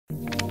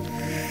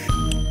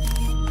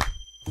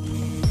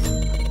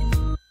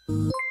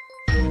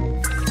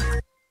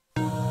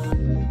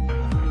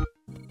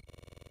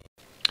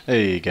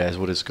Hey guys,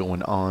 what is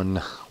going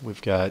on?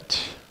 We've got,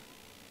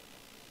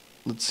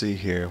 let's see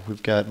here,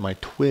 we've got my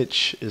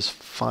Twitch is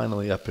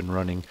finally up and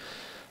running.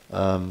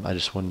 I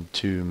just wanted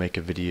to make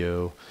a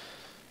video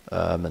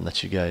and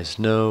let you guys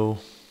know.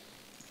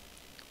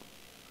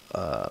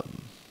 I'll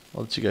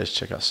let you guys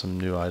check out some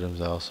new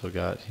items I also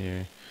got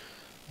here.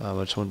 I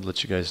just wanted to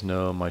let you guys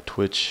know my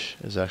Twitch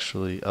is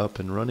actually up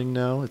and running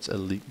now. It's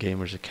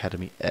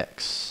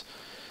EliteGamersAcademyX.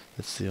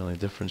 That's the only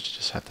difference. You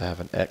just have to have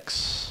an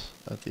X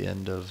at the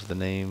end of the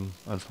name.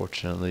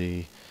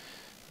 Unfortunately,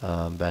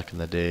 back in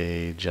the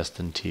day,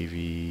 Justin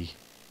TV,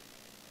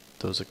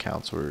 those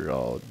accounts were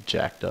all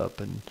jacked up,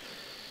 and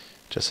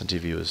Justin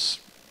TV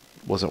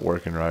wasn't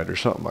working right or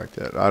something like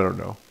that. I don't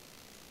know.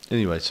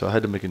 Anyway, so I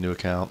had to make a new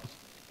account.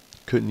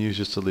 Couldn't use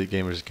just Elite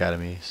Gamers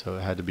Academy, so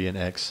it had to be an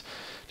X.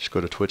 Just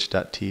go to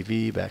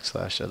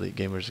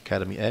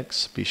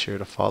twitch.tv/EliteGamersAcademyX. Be sure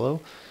to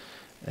follow.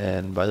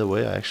 And by the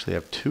way, I actually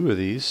have 2 of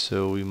these,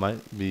 so we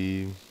might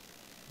be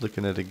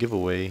looking at a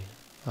giveaway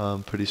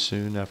pretty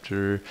soon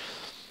after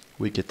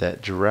we get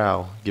that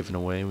drow given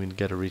away. We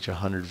got to reach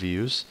 100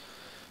 views.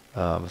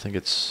 I think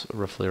it's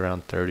roughly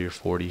around 30 or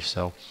 40,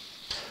 so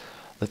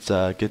let's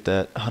get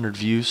that 100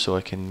 views so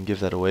I can give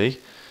that away.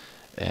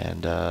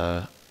 And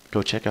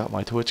go check out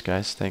my Twitch,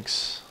 guys.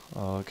 Thanks.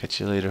 I'll catch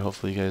you later.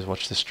 Hopefully you guys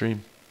watch the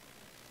stream.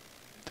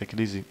 Take it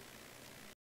easy.